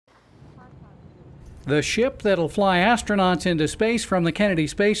The ship that'll fly astronauts into space from the Kennedy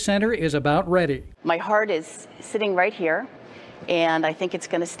Space Center is about ready. My heart is sitting right here, and I think it's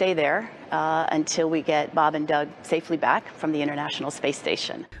going to stay there until we get Bob and Doug safely back from the International Space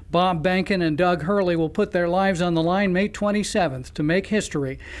Station. Bob Behnken and Doug Hurley will put their lives on the line May 27th to make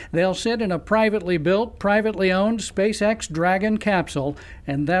history. They'll sit in a privately built, privately owned SpaceX Dragon capsule,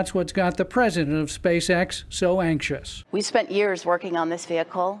 and that's what's got the president of SpaceX so anxious. We spent years working on this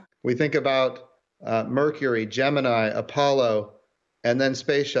vehicle. We think about Mercury, Gemini, Apollo, and then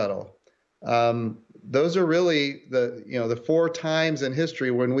Space Shuttle. Those are really the 4 times in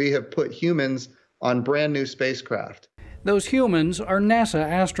history when we have put humans on brand new spacecraft. Those humans are NASA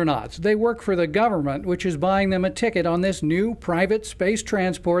astronauts. They work for the government, which is buying them a ticket on this new private space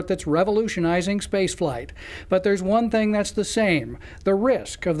transport that's revolutionizing spaceflight. But there's one thing that's the same: the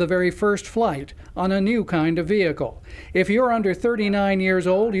risk of the very first flight on a new kind of vehicle. If you're under 39 years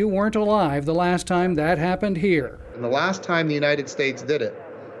old, you weren't alive the last time that happened here. And the last time the United States did it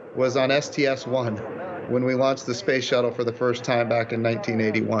was on STS-1, when we launched the space shuttle for the first time back in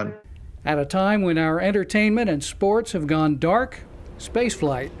 1981. At a time when our entertainment and sports have gone dark,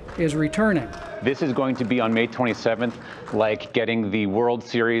 spaceflight is returning. This is going to be on May 27th, like getting the World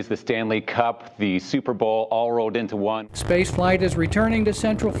Series, the Stanley Cup, the Super Bowl all rolled into one. Spaceflight is returning to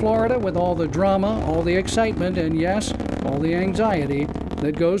Central Florida with all the drama, all the excitement, and yes, all the anxiety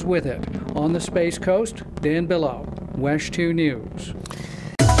that goes with it. On the Space Coast, Dan Billow, WESH 2 News.